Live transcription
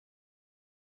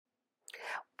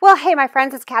Well, hey, my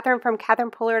friends, it's Catherine from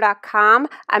CatherinePuller.com.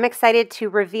 I'm excited to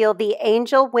reveal the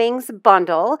Angel Wings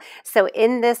bundle. So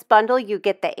in this bundle, you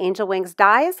get the Angel Wings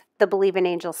dies, the Believe in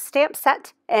Angels stamp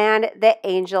set, and the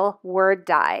Angel Word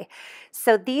die.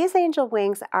 So these Angel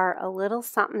Wings are a little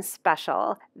something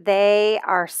special. They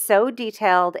are so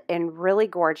detailed and really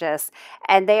gorgeous,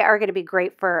 and they are going to be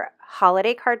great for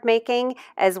holiday card making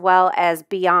as well as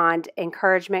beyond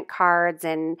encouragement cards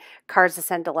and cards to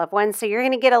send to loved ones. So you're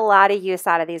going to get a lot of use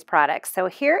out of these products. So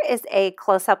here is a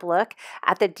close-up look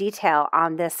at the detail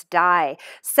on this die.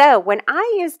 So when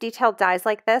I use detailed dies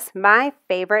like this, my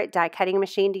favorite die cutting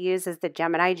machine to use is the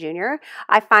Gemini Junior.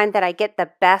 I find that I get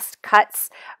the best cuts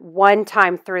one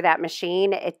time through that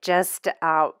machine. It just,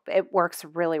 it works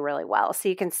really, really well. So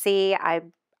you can see I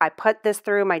put this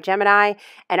through my Gemini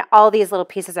and all these little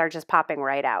pieces are just popping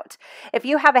right out. If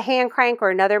you have a hand crank or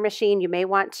another machine, you may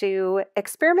want to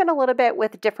experiment a little bit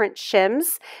with different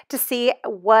shims to see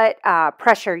what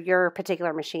pressure your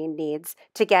particular machine needs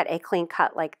to get a clean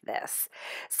cut like this.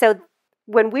 So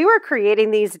when we were creating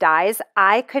these dies,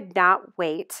 I could not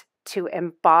wait to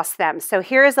emboss them. So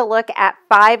here is a look at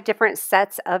 5 different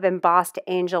sets of embossed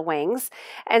angel wings.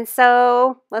 And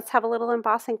so let's have a little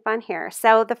embossing fun here.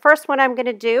 So the first one I'm going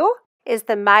to do is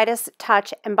the Midas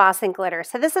Touch Embossing Glitter.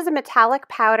 So this is a metallic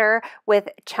powder with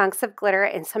chunks of glitter,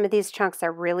 and some of these chunks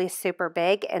are really super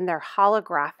big and they're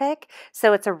holographic.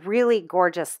 So it's a really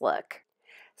gorgeous look.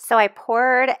 So I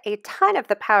poured a ton of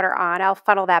the powder on. I'll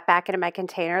funnel that back into my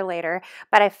container later.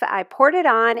 But I poured it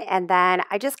on and then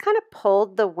I just kind of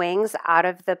pulled the wings out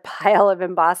of the pile of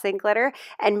embossing glitter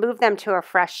and moved them to a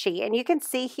fresh sheet. And you can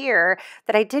see here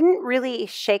that I didn't really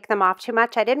shake them off too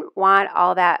much. I didn't want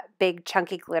all that big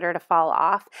chunky glitter to fall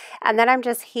off. And then I'm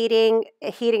just heating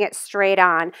it straight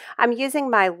on. I'm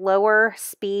using my lower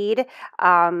speed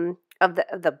of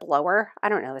the blower. I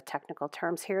don't know the technical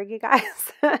terms here, you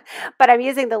guys, but I'm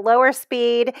using the lower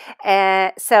speed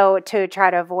so to try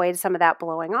to avoid some of that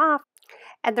blowing off.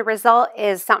 And the result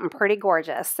is something pretty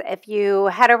gorgeous. If you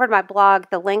head over to my blog,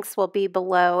 the links will be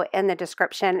below in the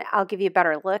description. I'll give you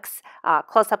better looks,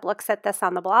 close-up looks at this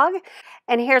on the blog.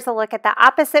 And here's a look at the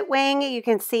opposite wing. You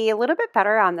can see a little bit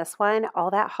better on this one, all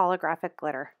that holographic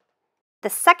glitter. The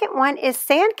second one is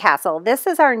Sandcastle. This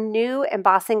is our new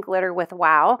embossing glitter with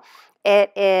Wow.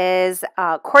 It is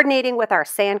coordinating with our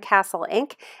Sandcastle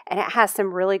ink, and it has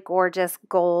some really gorgeous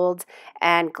gold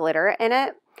and glitter in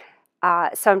it.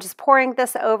 So I'm just pouring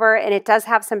this over, and it does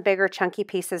have some bigger chunky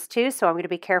pieces too, so I'm going to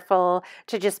be careful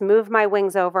to just move my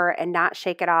wings over and not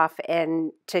shake it off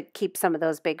and to keep some of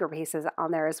those bigger pieces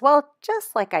on there as well,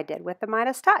 just like I did with the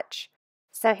Midas Touch.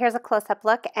 So here's a close-up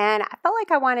look, and I felt like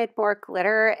I wanted more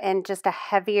glitter and just a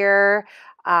heavier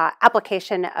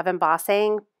application of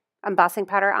embossing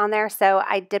powder on there. So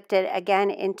I dipped it again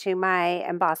into my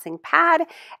embossing pad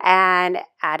and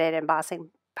added embossing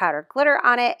powder glitter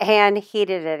on it and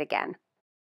heated it again.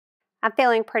 I'm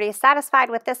feeling pretty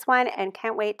satisfied with this one and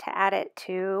can't wait to add it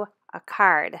to a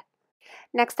card.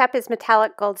 Next up is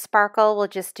Metallic Gold Sparkle. We'll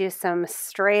just do some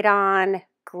straight on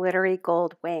glittery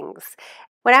gold wings.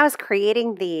 When I was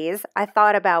creating these, I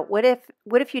thought about what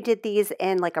if you did these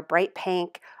in like a bright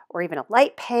pink or even a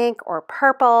light pink or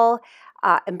purple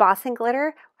embossing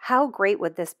glitter. How great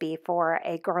would this be for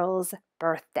a girl's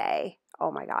birthday? Oh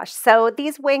my gosh. So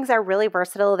these wings are really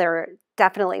versatile. They're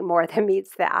definitely more than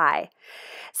meets the eye.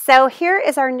 So here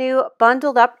is our new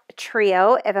bundled up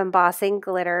trio of embossing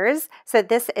glitters. So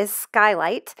this is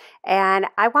Skylight, and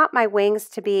I want my wings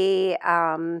to be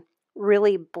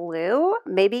really blue,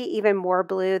 maybe even more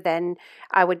blue than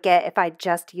I would get if I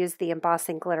just used the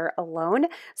embossing glitter alone.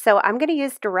 So I'm going to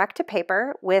use direct to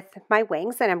paper with my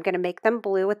wings, and I'm going to make them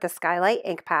blue with the Skylight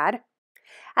ink pad.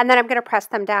 And then I'm going to press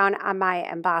them down on my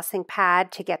embossing pad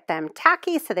to get them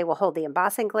tacky so they will hold the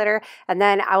embossing glitter. And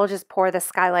then I will just pour the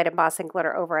Skylight embossing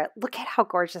glitter over it. Look at how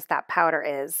gorgeous that powder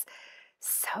is.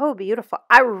 So beautiful.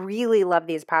 I really love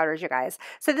these powders, you guys.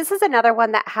 So this is another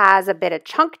one that has a bit of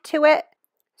chunk to it.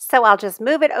 So I'll just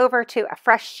move it over to a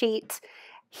fresh sheet,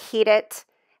 heat it,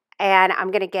 and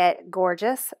I'm going to get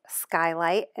gorgeous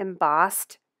Skylight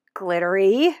embossed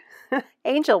glittery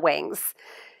angel wings.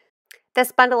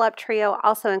 This bundle up trio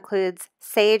also includes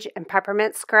sage and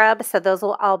peppermint scrub, so those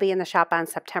will all be in the shop on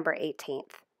September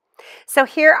 18th. So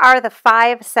here are the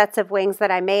 5 sets of wings that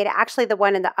I made. Actually, the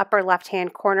one in the upper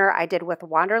left-hand corner I did with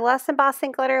Wanderlust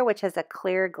embossing glitter, which is a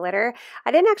clear glitter.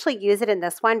 I didn't actually use it in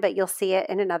this one, but you'll see it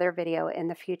in another video in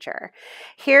the future.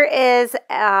 Here is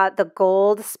the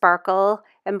gold sparkle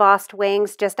embossed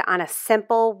wings just on a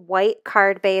simple white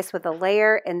card base with a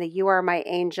layer in the You Are My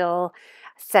Angel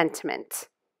sentiment.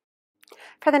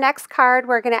 For the next card,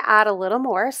 we're going to add a little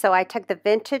more. So I took the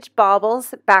Vintage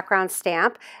Baubles background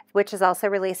stamp, which is also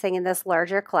releasing in this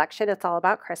larger collection. It's all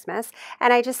about Christmas.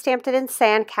 And I just stamped it in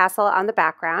Sandcastle on the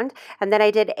background. And then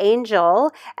I did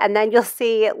Angel. And then you'll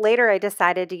see later I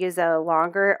decided to use a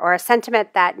longer or a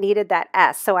sentiment that needed that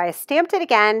S. So I stamped it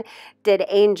again, did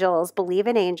Angels, Believe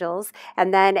in Angels,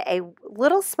 and then a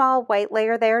little small white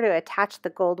layer there to attach the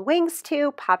gold wings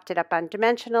to, popped it up on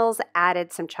dimensionals,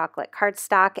 added some chocolate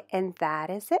cardstock, and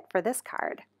that is it for this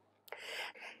card.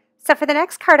 So for the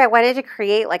next card, I wanted to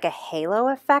create like a halo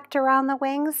effect around the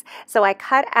wings. So I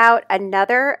cut out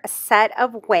another set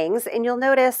of wings, and you'll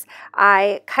notice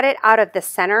I cut it out of the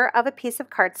center of a piece of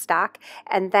cardstock,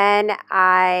 and then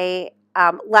I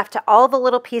left all the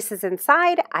little pieces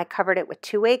inside. I covered it with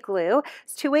two-way glue.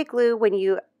 It's two-way glue. When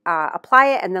you apply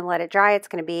it and then let it dry, it's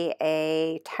going to be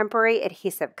a temporary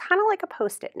adhesive, kind of like a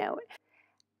Post-it note.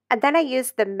 And then I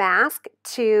used the mask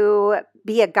to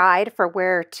be a guide for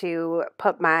where to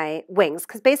put my wings,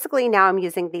 because basically now I'm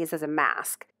using these as a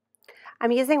mask.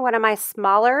 I'm using one of my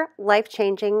smaller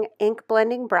life-changing ink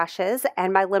blending brushes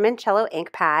and my Limoncello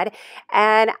ink pad,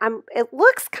 and it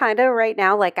looks kind of right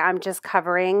now like I'm just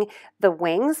covering the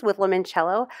wings with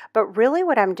Limoncello, but really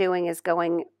what I'm doing is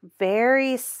going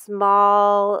very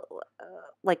small,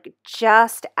 like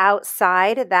just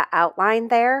outside that outline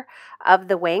there of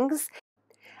the wings.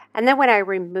 And then when I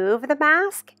remove the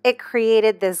mask, it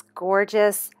created this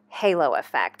gorgeous halo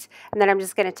effect. And then I'm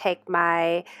just going to take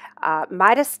my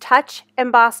Midas Touch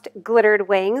embossed glittered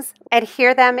wings,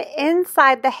 adhere them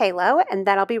inside the halo, and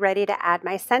then I'll be ready to add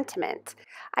my sentiment.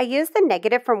 I used the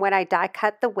negative from when I die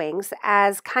cut the wings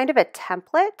as kind of a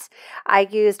template. I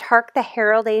used Hark the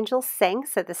Herald Angels Sing,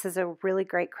 so this is a really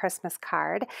great Christmas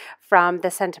card from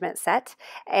the sentiment set.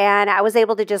 And I was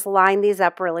able to just line these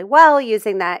up really well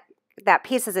using that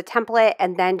piece as a template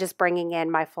and then just bringing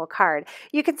in my full card.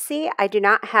 You can see I do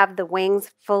not have the wings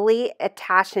fully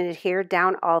attached and adhered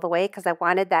down all the way because I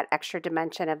wanted that extra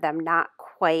dimension of them not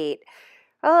quite,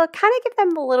 well, kind of give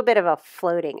them a little bit of a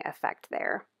floating effect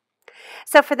there.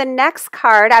 So for the next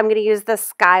card, I'm going to use the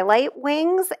Skylight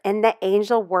wings and the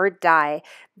Angel word die.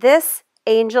 This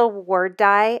Angel word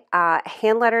die,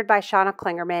 hand lettered by Shauna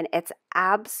Klingerman. It's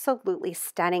absolutely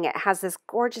stunning. It has this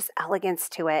gorgeous elegance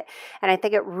to it, and I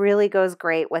think it really goes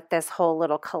great with this whole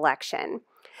little collection.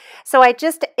 So I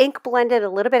just ink blended a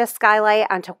little bit of Skylight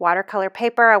onto watercolor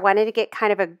paper. I wanted to get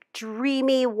kind of a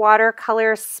dreamy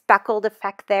watercolor speckled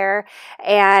effect there,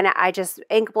 and I just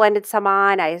ink blended some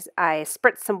on. I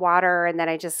spritzed some water, and then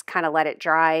I just kind of let it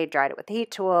dry, dried it with the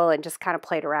heat tool, and just kind of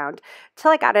played around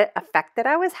till I got an effect that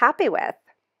I was happy with.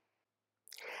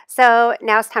 So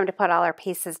now it's time to put all our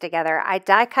pieces together. I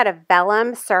die cut a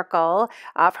vellum circle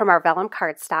from our vellum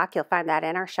cardstock. You'll find that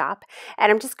in our shop.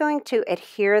 And I'm just going to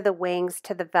adhere the wings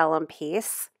to the vellum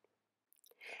piece.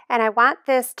 And I want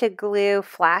this to glue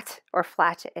flat or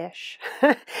flat-ish.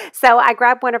 So I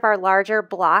grabbed one of our larger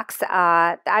blocks.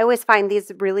 I always find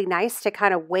these really nice to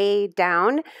kind of weigh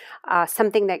down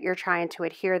something that you're trying to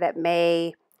adhere that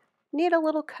may need a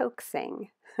little coaxing.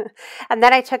 And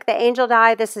then I took the angel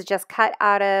die. This is just cut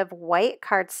out of white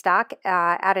cardstock,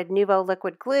 added Nouveau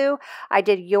liquid glue. I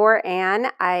did Your Anne.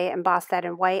 I embossed that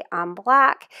in white on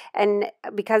black. And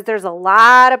because there's a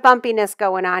lot of bumpiness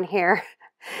going on here,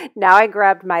 now I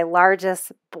grabbed my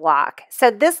largest block.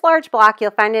 So this large block,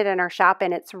 you'll find it in our shop,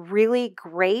 and it's really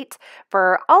great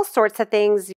for all sorts of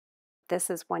things. This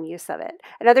is one use of it.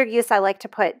 Another use, I like to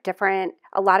put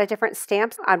a lot of different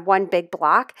stamps on one big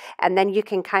block, and then you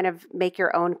can kind of make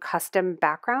your own custom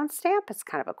background stamp. It's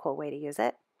kind of a cool way to use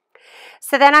it.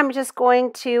 So then I'm just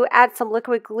going to add some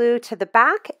liquid glue to the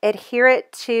back, adhere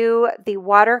it to the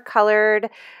watercolored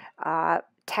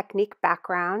Technique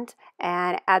background,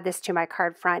 and add this to my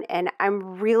card front. And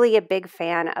I'm really a big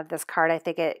fan of this card. I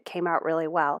think it came out really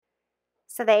well.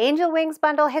 So the Angel Wings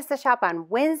bundle hits the shop on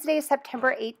Wednesday,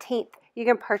 September 18th. You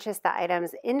can purchase the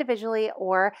items individually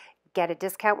or get a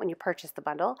discount when you purchase the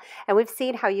bundle. And we've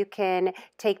seen how you can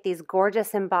take these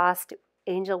gorgeous embossed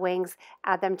angel wings,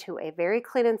 add them to a very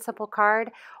clean and simple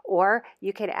card, or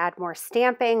you can add more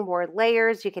stamping, more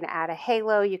layers, you can add a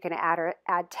halo, you can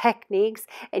add techniques,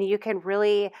 and you can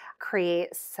really create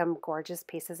some gorgeous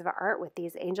pieces of art with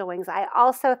these angel wings. I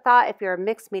also thought if you're a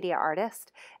mixed media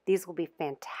artist, these will be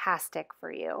fantastic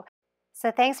for you.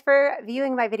 So thanks for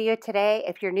viewing my video today.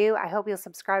 If you're new, I hope you'll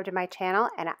subscribe to my channel,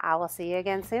 and I will see you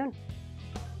again soon.